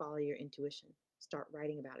 Follow your intuition. Start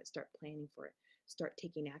writing about it. Start planning for it. Start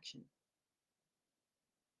taking action.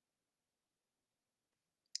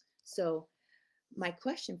 So my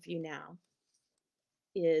question for you now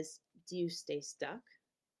is, do you stay stuck,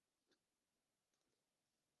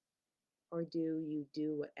 or do you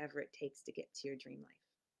do whatever it takes to get to your dream life?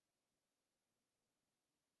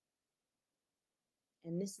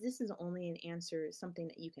 And this is only an answer, something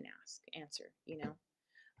that you can answer.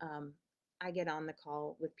 um, I get on the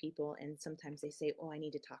call with people, and sometimes they say, oh, I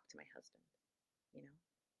need to talk to my husband. you know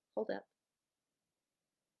Hold up.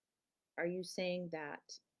 Are you saying that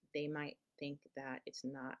they might think that it's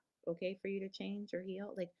not okay for you to change or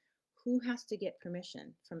heal? Like, who has to get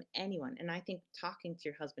permission from anyone? And I think talking to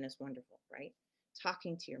your husband is wonderful, right?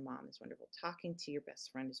 Talking to your mom is wonderful. Talking to your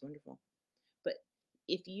best friend is wonderful. But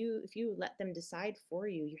if you let them decide for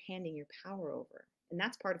you, you're handing your power over. And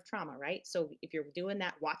that's part of trauma, right? So if you're doing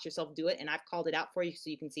that, watch yourself do it. And I've called it out for you so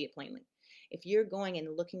you can see it plainly. If you're going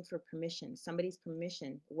and looking for permission, somebody's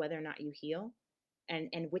permission, whether or not you heal, and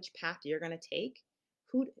which path you're going to take,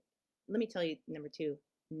 who let me tell you, number two,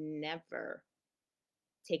 never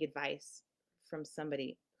take advice from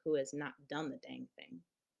somebody who has not done the dang thing.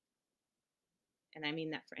 And I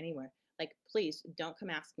mean that for anywhere. Like, please don't come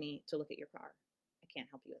ask me to look at your car. I can't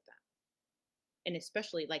help you with that. And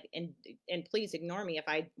especially like, and please ignore me if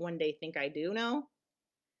I one day think I do know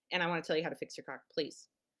and I want to tell you how to fix your car, please,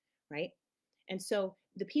 right? And so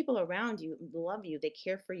the people around you love you, they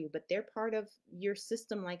care for you, but they're part of your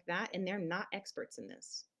system like that, and they're not experts in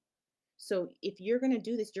this. So if you're going to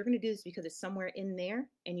do this, you're going to do this because it's somewhere in there,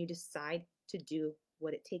 and you decide to do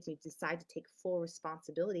what it takes. You decide to take full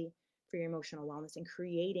responsibility for your emotional wellness and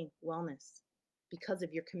creating wellness because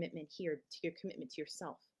of your commitment here, to your commitment to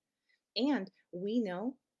yourself. And we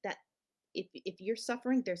know that if you're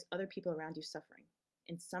suffering, there's other people around you suffering.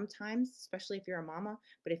 And sometimes, especially if you're a mama,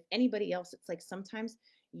 but if anybody else, it's like sometimes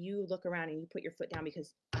you look around and you put your foot down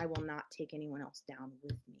because I will not take anyone else down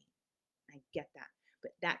with me. I get that.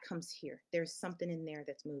 But that comes here. There's something in there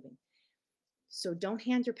that's moving. So don't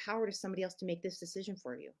hand your power to somebody else to make this decision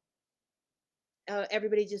for you.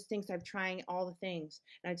 Everybody just thinks I'm trying all the things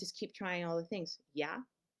and I just keep trying all the things. Yeah,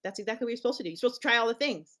 that's exactly what you're supposed to do. You're supposed to try all the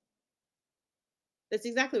things. That's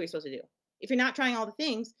exactly what you're supposed to do. If you're not trying all the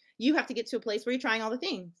things, you have to get to a place where you're trying all the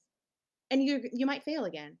things. And you might fail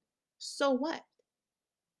again. So what?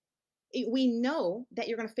 We know that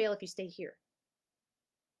you're going to fail if you stay here.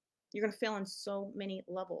 You're going to fail on so many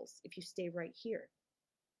levels if you stay right here.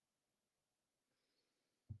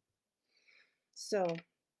 So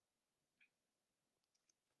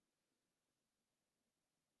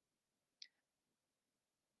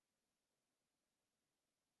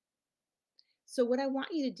what I want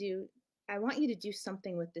you to do, I want you to do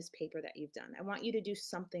something with this paper that you've done. I want you to do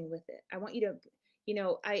something with it. I want you to,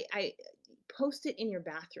 I post it in your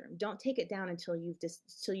bathroom. Don't take it down until you've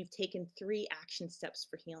taken 3 action steps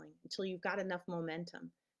for healing, until you've got enough momentum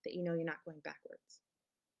that you know you're not going backwards.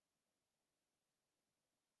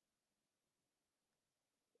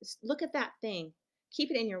 Look at that thing.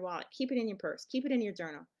 Keep it in your wallet. Keep it in your purse. Keep it in your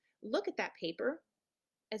journal. Look at that paper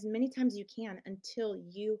as many times as you can until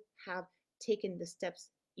you have taken the steps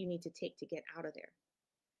you need to take to get out of there.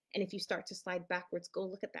 And if you start to slide backwards, go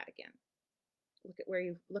look at that again. Look at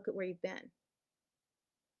where you've been.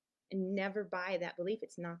 And never buy that belief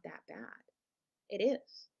it's not that bad. It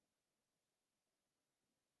is.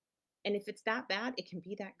 And if it's that bad, it can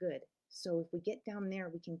be that good. So if we get down there,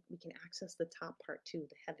 we can access the top part too,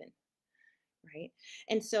 the heaven, right?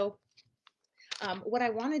 And so what I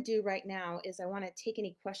want to do right now is I want to take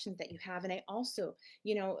any questions that you have. And I also,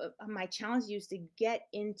 my challenge is to get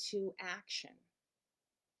into action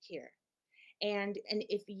here. And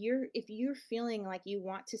if you're feeling like you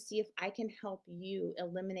want to see if I can help you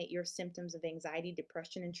eliminate your symptoms of anxiety,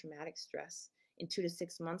 depression, and traumatic stress in 2 to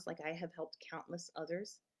 6 months, like I have helped countless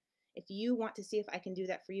others, if you want to see if I can do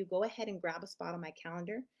that for you, go ahead and grab a spot on my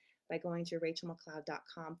calendar by going to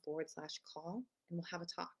rachelmcleod.com/call, and we'll have a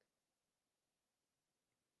talk.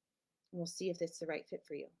 And we'll see if it's the right fit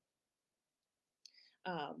for you.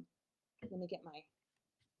 Let me get my,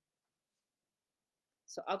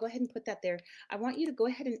 so I'll go ahead and put that there. I want you to go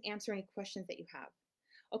ahead and answer any questions that you have.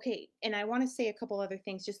 Okay, and I want to say a couple other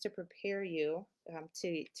things just to prepare you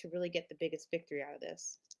to really get the biggest victory out of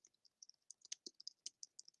this.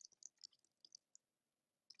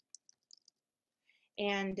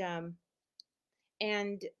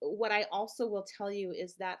 And what I also will tell you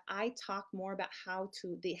is that I talk more about how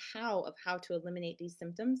to eliminate these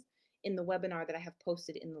symptoms in the webinar that I have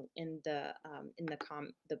posted the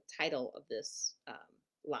title of this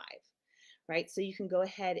live, right? So you can go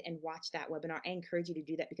ahead and watch that webinar. I encourage you to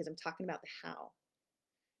do that because I'm talking about the how.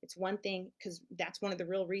 It's one thing, because that's one of the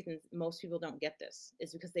real reasons most people don't get this,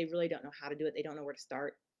 is because they really don't know how to do it. They don't know where to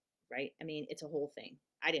start, right? I mean, it's a whole thing.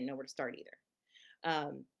 I didn't know where to start either.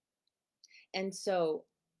 And so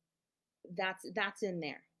that's in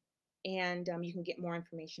there. And you can get more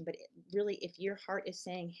information. But really, if your heart is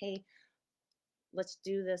saying, hey, let's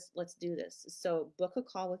do this, let's do this. So book a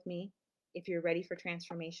call with me if you're ready for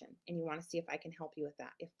transformation and you want to see if I can help you with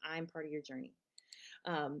that, if I'm part of your journey.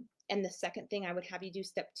 And the second thing I would have you do,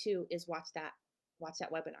 step 2, is watch that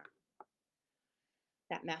webinar,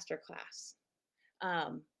 that master class.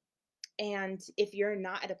 And if you're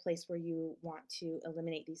not at a place where you want to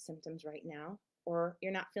eliminate these symptoms right now, or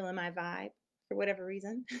you're not feeling my vibe for whatever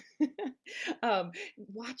reason,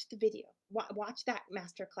 watch the video, watch that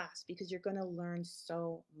master class, because you're going to learn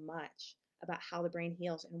so much about how the brain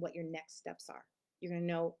heals and what your next steps are. You're going to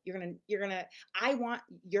know, I want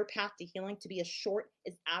your path to healing to be as short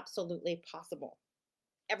as absolutely possible.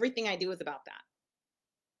 Everything I do is about that.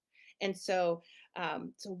 And so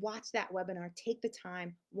watch that webinar, take the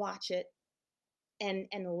time, watch it, and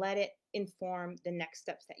let it inform the next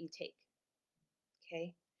steps that you take.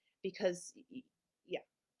 Okay? Because yeah,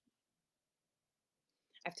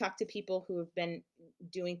 I've talked to people who have been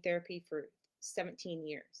doing therapy for 17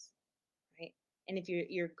 years, right? And if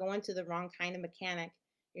you're going to the wrong kind of mechanic,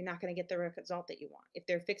 you're not going to get the result that you want. If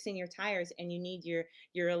they're fixing your tires and you need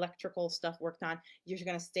your electrical stuff worked on, you're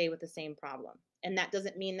going to stay with the same problem. And that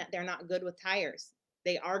doesn't mean that they're not good with tires.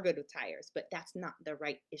 They are good with tires, but that's not the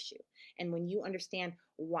right issue. And when you understand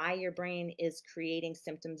why your brain is creating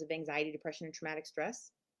symptoms of anxiety, depression, and traumatic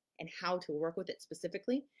stress, and how to work with it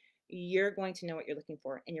specifically, you're going to know what you're looking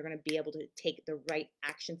for, and you're going to be able to take the right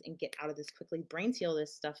actions and get out of this quickly. Brains heal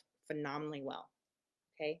this stuff phenomenally well.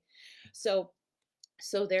 Okay, so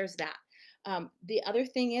there's that. The other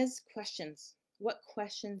thing is questions. What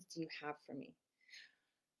questions do you have for me?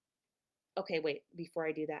 Okay, wait, before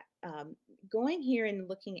I do that, going here and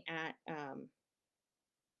looking at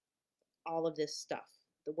all of this stuff,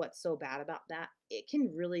 what's so bad about that, it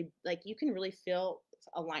can really, like, you can really feel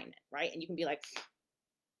alignment, right? And you can be like,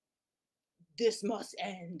 this must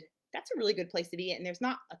end. That's a really good place to be, and there's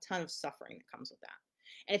not a ton of suffering that comes with that.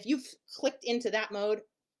 And if you've clicked into that mode,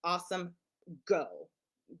 awesome, go.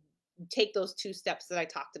 Take those 2 steps that I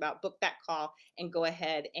talked about, book that call, and go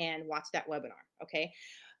ahead and watch that webinar, okay?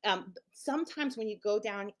 Sometimes when you go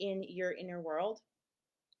down in your inner world,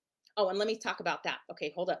 oh, and let me talk about that.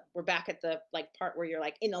 Okay, hold up. We're back at the like part where you're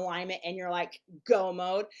like in alignment and you're like go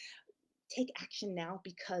mode. Take action now,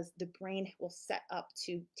 because the brain will set up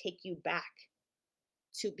to take you back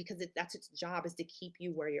to, because that's its job, is to keep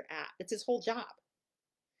you where you're at. It's his whole job.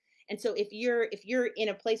 And so if you're in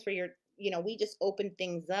a place where you're, we just open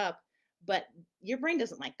things up, but your brain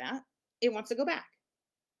doesn't like that. It wants to go back.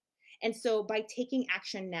 And so by taking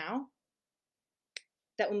action now,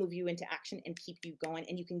 that will move you into action and keep you going,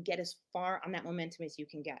 and you can get as far on that momentum as you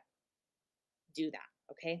can get. Do that.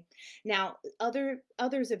 Okay. Now,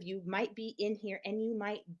 others of you might be in here and you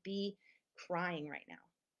might be crying right now.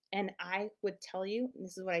 And I would tell you, and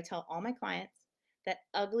this is what I tell all my clients, that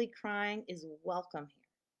ugly crying is welcome here.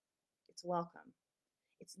 It's welcome.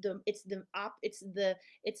 It's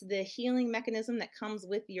the healing mechanism that comes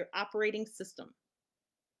with your operating system.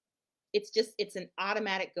 It's an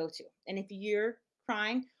automatic go-to. And if you're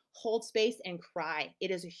crying, hold space and cry.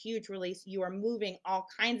 It is a huge release. You are moving all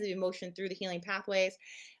kinds of emotion through the healing pathways.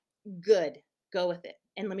 Good. Go with it.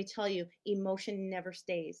 And let me tell you, emotion never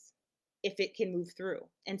stays if it can move through.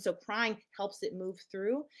 And so crying helps it move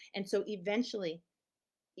through. And so eventually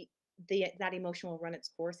that emotion will run its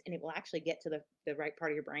course, and it will actually get to the right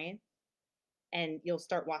part of your brain, and you'll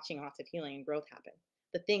start watching lots of healing and growth happen.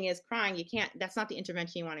 The thing is, crying, that's not the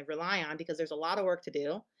intervention you want to rely on, because there's a lot of work to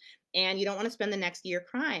do, and you don't want to spend the next year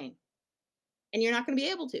crying, and you're not going to be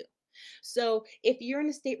able to. So if you're in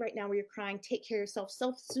a state right now where you're crying, take care of yourself.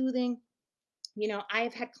 Self-soothing. I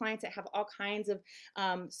have had clients that have all kinds of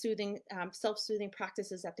self-soothing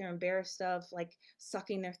practices that they're embarrassed of, like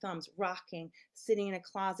sucking their thumbs, rocking, sitting in a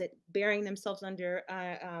closet, burying themselves under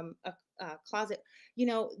a closet.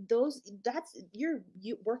 That's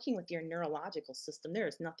you working with your neurological system. There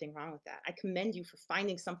is nothing wrong with that. I commend you for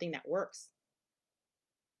finding something that works.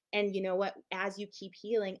 And you know what? As you keep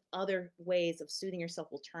healing, other ways of soothing yourself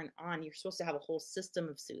will turn on. You're supposed to have a whole system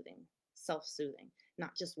of soothing, self-soothing,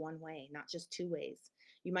 not just one way, not just 2 ways.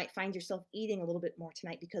 You might find yourself eating a little bit more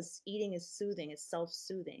tonight, because eating is soothing, is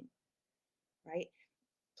self-soothing, right?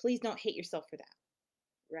 Please don't hate yourself for that,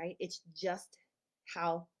 right? It's just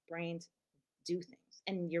how brains do things.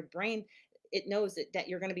 And your brain, it knows that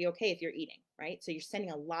you're going to be okay if you're eating, right? So you're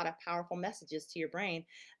sending a lot of powerful messages to your brain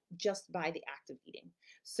just by the act of eating.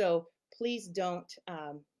 So please don't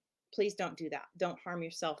do that. Don't harm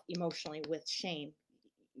yourself emotionally with shame.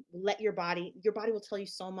 Let your body will tell you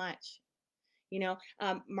so much.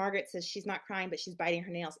 Margaret says she's not crying, but she's biting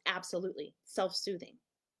her nails. Absolutely. Self-soothing.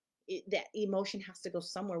 That emotion has to go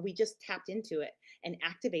somewhere. We just tapped into it and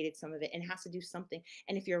activated some of it, and it has to do something.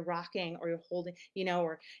 And if you're rocking or you're holding,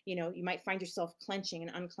 or you might find yourself clenching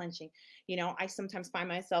and unclenching. I sometimes find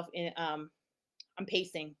myself I'm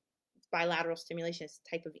pacing. Bilateral stimulation is a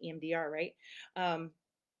type of EMDR, right?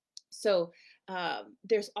 So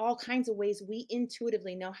there's all kinds of ways we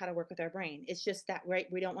intuitively know how to work with our brain. It's just that, right,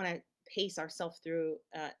 we don't want to pace ourselves through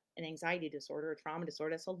an anxiety disorder or trauma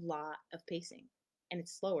disorder. That's a lot of pacing, and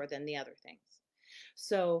it's slower than the other things.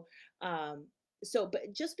 So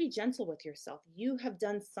but just be gentle with yourself. You have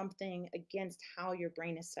done something against how your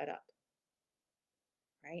brain is set up,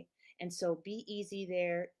 right? And so be easy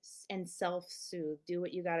there and self-soothe. Do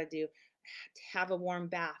what you got to do. Have a warm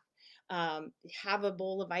bath. Have a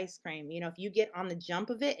bowl of ice cream. If you get on the jump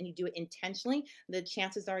of it and you do it intentionally, the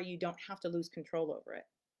chances are you don't have to lose control over it.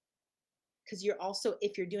 Because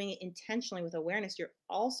if you're doing it intentionally with awareness,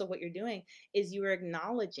 what you're doing is you are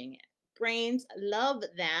acknowledging it. Brains love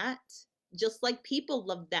that, just like people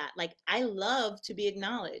love that. Like, I love to be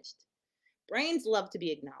acknowledged. Brains love to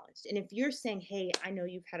be acknowledged. And if you're saying, hey, I know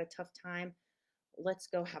you've had a tough time, let's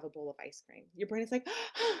go have a bowl of ice cream. Your brain is like,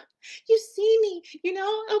 you see me,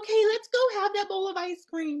 okay, let's go have that bowl of ice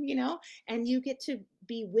cream, and you get to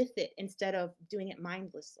be with it instead of doing it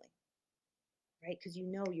mindlessly, right? Because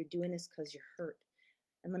you're doing this because you're hurt.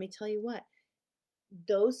 And let me tell you what,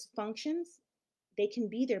 those functions, they can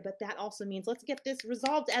be there, but that also means let's get this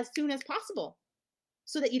resolved as soon as possible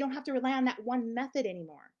so that you don't have to rely on that one method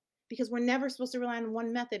anymore. Because we're never supposed to rely on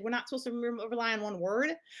one method. We're not supposed to rely on one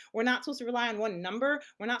word. We're not supposed to rely on one number.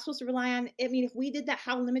 We're not supposed to rely on, I mean, if we did that,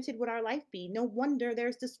 how limited would our life be? No wonder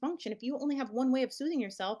there's dysfunction. If you only have one way of soothing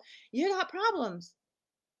yourself, you got problems.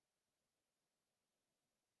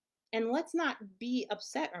 And let's not be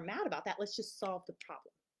upset or mad about that. Let's just solve the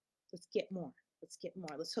problem. Let's get more. Let's get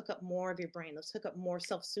more. Let's hook up more of your brain. Let's hook up more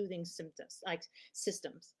self-soothing symptoms, like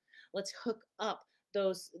systems. Let's hook up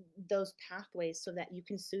those pathways so that you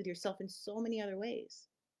can soothe yourself in so many other ways,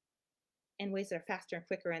 and ways that are faster and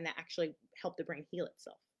quicker and that actually help the brain heal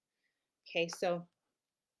itself. Okay, so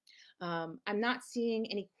I'm not seeing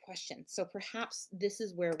any questions. So perhaps this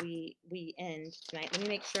is where we end tonight. Let me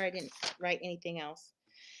make sure I didn't write anything else.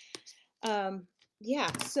 Yeah,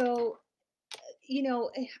 so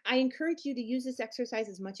I encourage you to use this exercise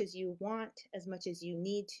as much as you want, as much as you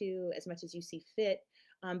need to, as much as you see fit.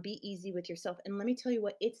 Be easy with yourself. And let me tell you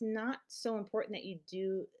what, it's not so important that you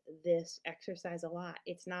do this exercise a lot.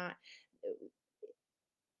 It's not,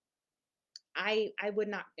 I would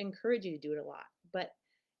not encourage you to do it a lot, but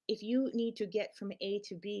if you need to get from A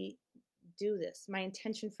to B, do this. My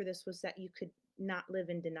intention for this was that you could not live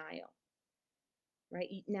in denial, right?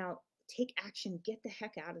 Now, take action, get the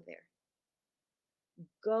heck out of there.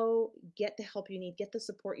 Go get the help you need, get the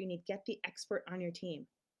support you need, get the expert on your team.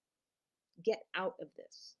 Get out of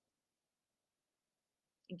this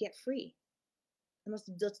and get free. And let's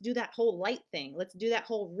do that whole light thing. Let's do that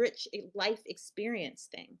whole rich life experience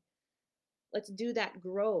thing. Let's do that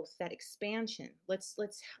growth, that expansion. Let's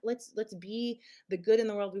be the good in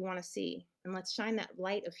the world we want to see. And let's shine that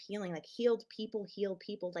light of healing, like healed people heal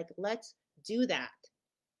people. Like let's do that.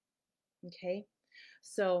 Okay?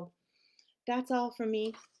 So that's all from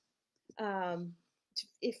me.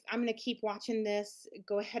 If I'm going to keep watching this,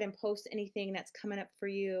 go ahead and post anything that's coming up for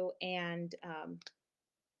you. And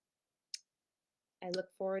I look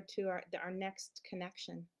forward to our next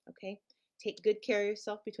connection. Okay. Take good care of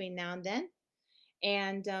yourself between now and then.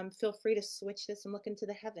 And feel free to switch this and look into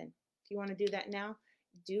the heaven. If you want to do that now,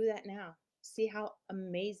 do that now. See how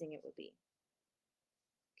amazing it will be.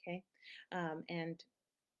 Okay. And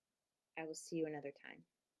I will see you another time.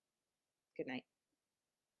 Good night.